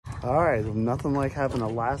All right, nothing like having a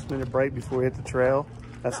last minute break before we hit the trail.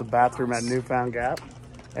 That's the bathroom at Newfound Gap.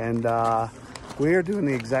 And we are doing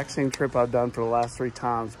the exact same trip I've done for the last 3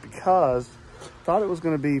 times because thought it was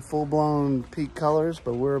gonna be full-blown peak colors,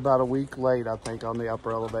 but we're about a week late, I think, on the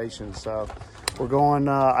upper elevation. So we're going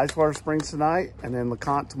Icewater Springs tonight and then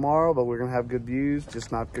LeConte tomorrow, but we're gonna have good views,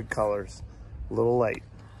 just not good colors. A little late.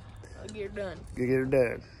 I'll get her done. You get her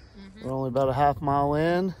done. We're only about a half mile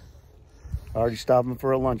in. Already stopping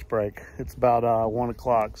for a lunch break. It's about 1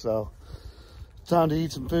 o'clock, so time to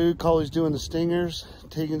eat some food. Collie's doing the stingers.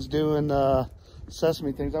 Tegan's doing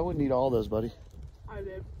sesame things. I wouldn't eat all those, buddy. I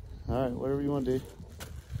did. All right, whatever you want to do.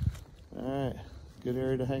 All right, good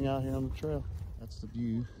area to hang out here on the trail. That's the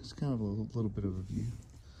view. It's kind of a little bit of a view.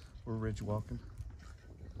 We're ridge walking.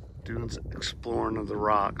 Doing some exploring of the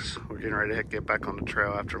rocks. We're getting ready to get back on the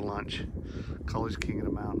trail after lunch. Collie's king of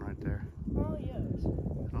the mountain right there. Oh, yes.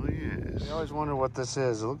 Oh, yes. I always wonder what this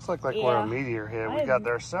is. It looks like where a meteor hit.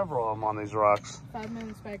 There are several of them on these rocks. 5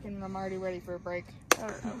 minutes back in and I'm already ready for a break.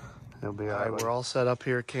 It'll be all right. We're all set up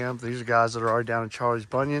here at camp. These are guys that are already down at Charlie's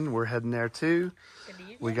Bunion. We're heading there too.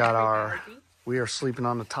 We are sleeping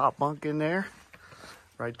on the top bunk in there,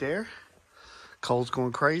 right there. Cole's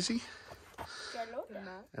going crazy.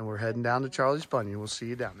 And we're heading down to Charlie's Bunion. We'll see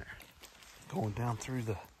you down there. Going down through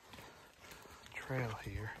the trail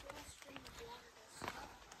here.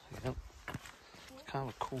 Yep. It's kind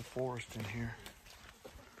of a cool forest in here.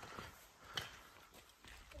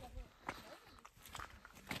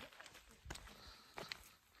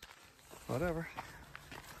 Whatever.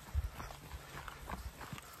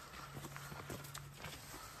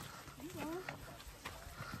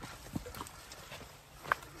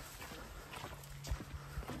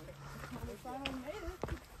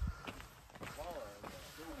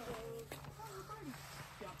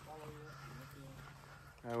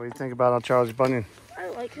 What do you think about Charlie's Bunion? I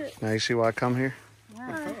like it. Now you see why I come here?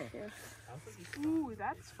 Yeah. Ooh,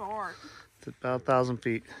 that's far. It's about 1,000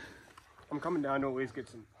 feet. I'm coming down to at least get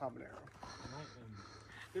some habanero.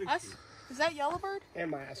 Is that Yellowbird? And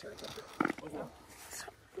my ass hurts up here.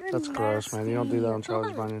 That's gross, man. You don't do that on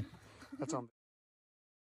Charlie's Bunion. That's on.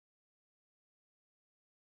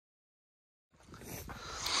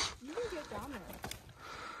 You can get down there.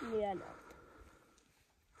 Yeah, no.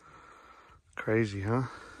 Crazy, huh?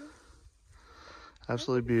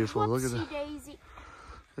 Absolutely beautiful. Look at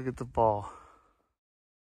the ball.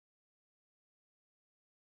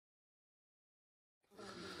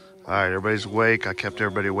 All right, everybody's awake. I kept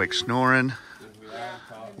everybody awake snoring.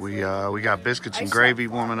 We got biscuits and gravy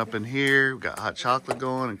warming up in here. We got hot chocolate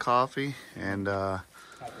going and coffee, and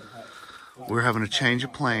we're having a change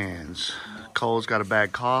of plans. Cole's got a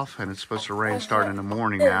bad cough, and it's supposed to rain starting in the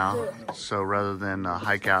morning now. So rather than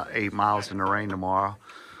hike out 8 miles in the rain tomorrow,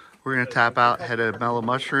 we're gonna tap out, head to Mellow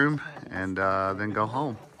Mushroom, and then go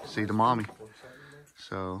home, see the mommy.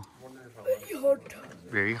 So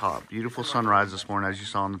very hot. Beautiful sunrise this morning, as you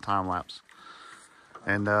saw in the time lapse.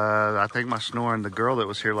 And I think my snoring, the girl that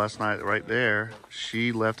was here last night right there,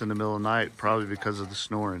 she left in the middle of the night probably because of the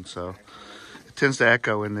snoring. So it tends to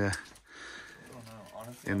echo in there.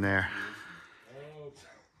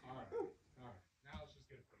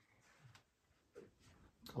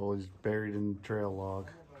 Cole's buried in the trail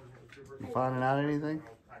log. You finding out anything?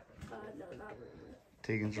 No, not really.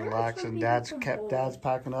 Tegan's relaxing. Dad's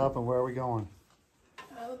packing up, and where are we going?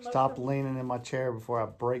 Stop leaning in my chair before I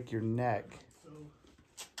break your neck.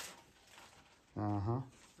 Uh-huh.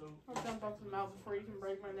 I'll jump off the mountain before you can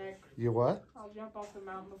break my neck. You what? I'll jump off the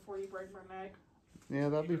mountain before you break my neck. Yeah,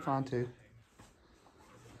 that'd be fun too.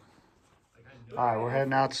 All right, we're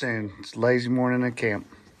heading out soon. It's a lazy morning at camp.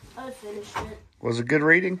 I finished it. Was it good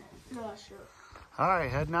reading? No, sure. All right,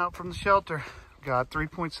 heading out from the shelter. Got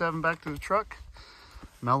 3.7 back to the truck.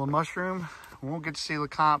 Mellow Mushroom. We won't get to see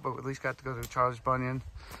LeConte, but we at least got to go to Charlie's Bunion.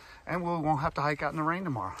 And we won't have to hike out in the rain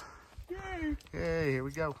tomorrow. Yay! Yay, here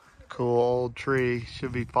we go. Cool old tree.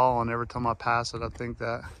 Should be falling every time I pass it, I think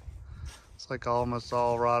that. It's like almost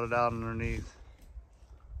all rotted out underneath.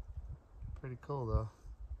 Pretty cool though.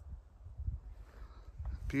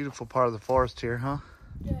 Beautiful part of the forest here, huh?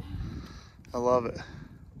 Yeah. I love it.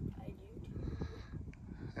 I do.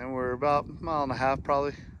 And we're about a mile and a half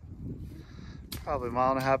probably a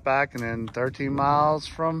mile and a half back, and then 13 miles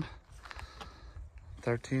from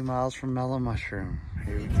Mellow Mushroom.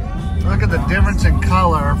 Here we go. Look at the difference in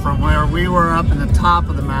color from where we were up in the top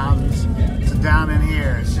of the mountains to down in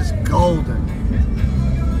here. It's just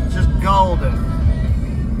golden. Just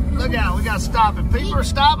golden. Look out, we gotta stop. If people are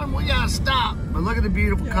stopping, we gotta stop. But look at the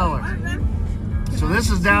beautiful color. So this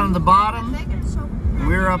is down at the bottom.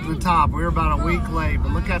 We were up at the top. We were about a week late,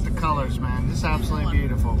 but look at the colors, man. This is absolutely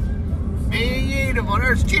beautiful. Beautiful.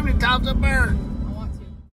 There's chimney tops up there.